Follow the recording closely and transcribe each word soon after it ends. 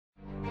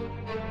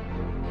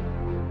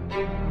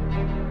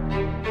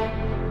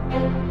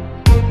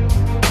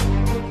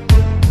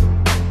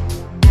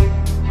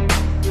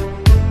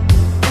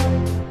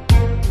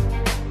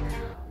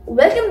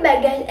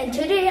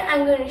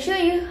I'm going to show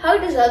you how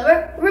to solve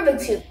a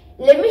Rubik's Cube.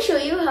 Let me show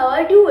you how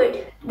I do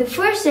it. The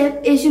first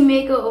step is to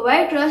make a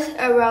white cross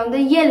around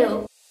the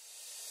yellow.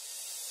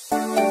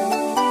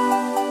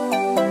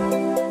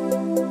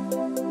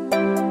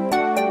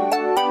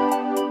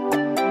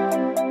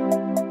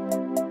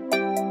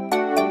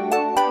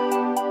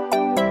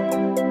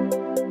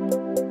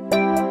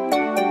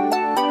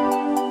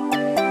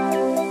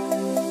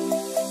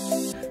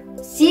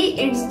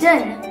 See, it's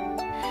done.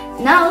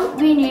 Now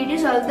we need to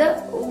solve the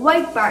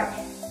white part.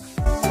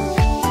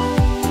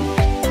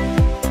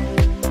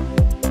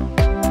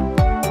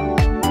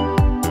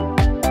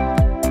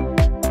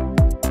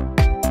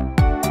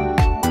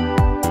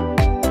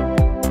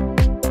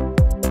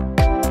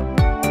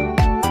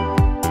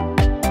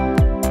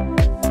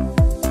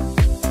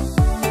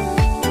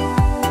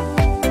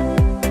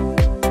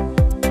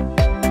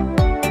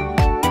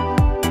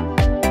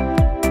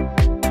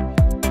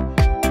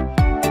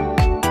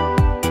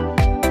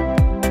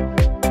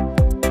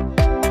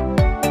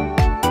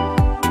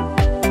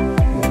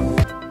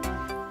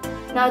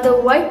 Now the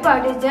white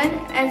part is done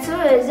and so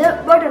is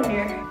the bottom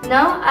layer.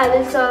 Now I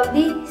will solve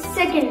the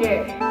second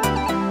layer.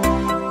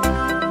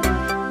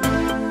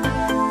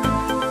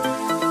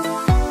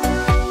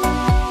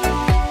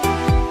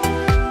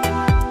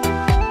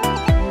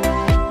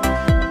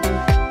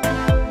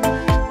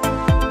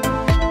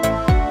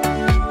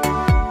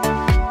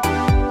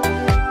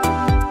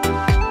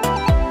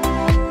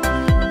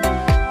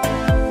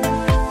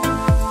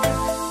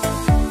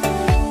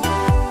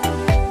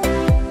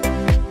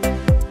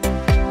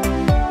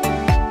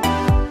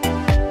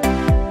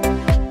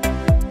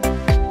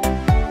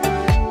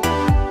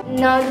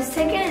 Now the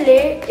second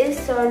layer is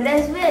solved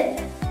as well.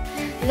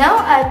 Now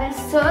I will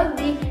solve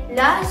the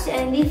last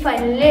and the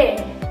final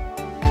layer.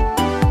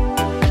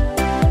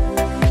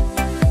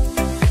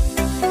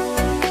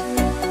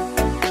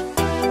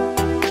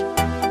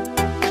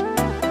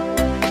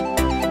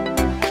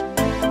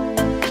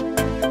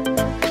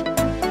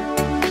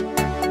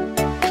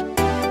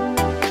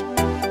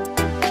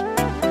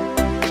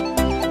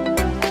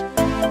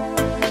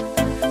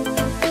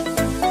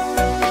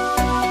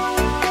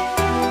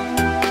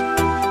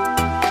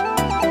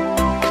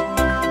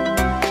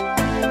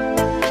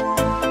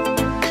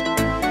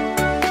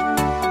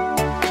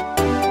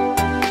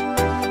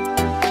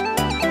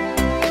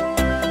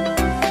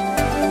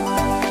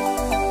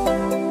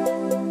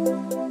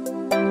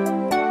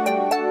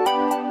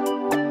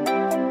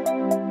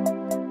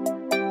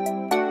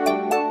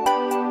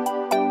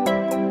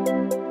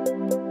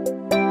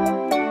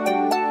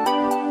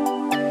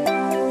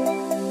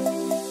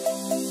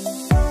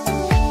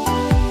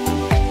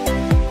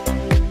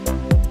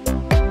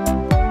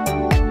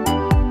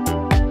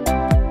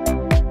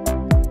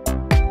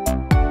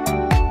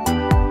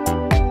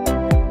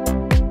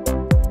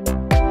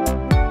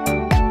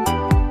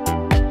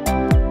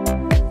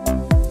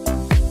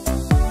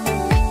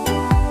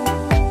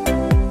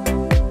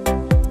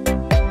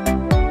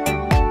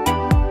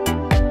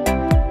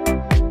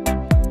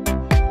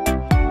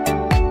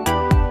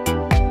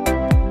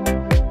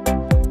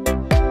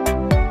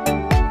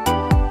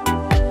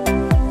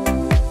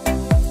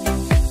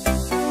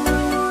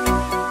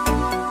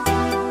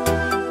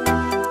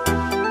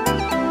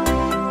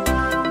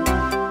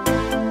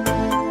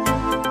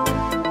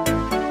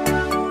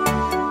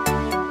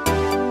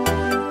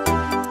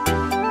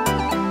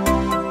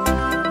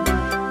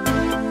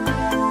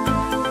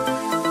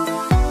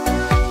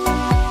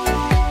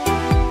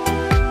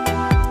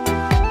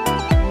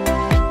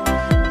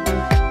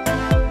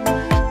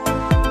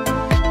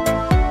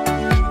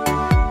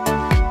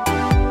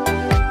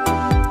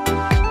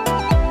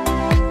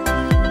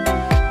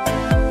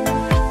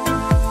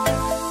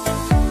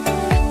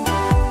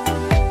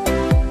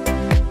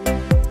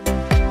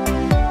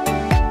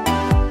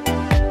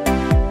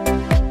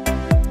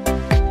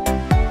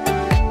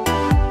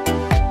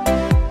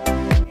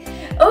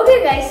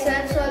 Okay guys, so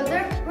I've solved the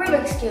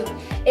Rubik's Cube.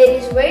 It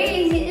is very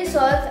easy to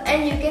solve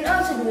and you can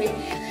also do it.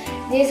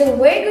 There is a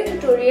very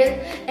good tutorial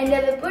and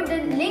I will put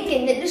the link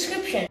in the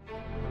description.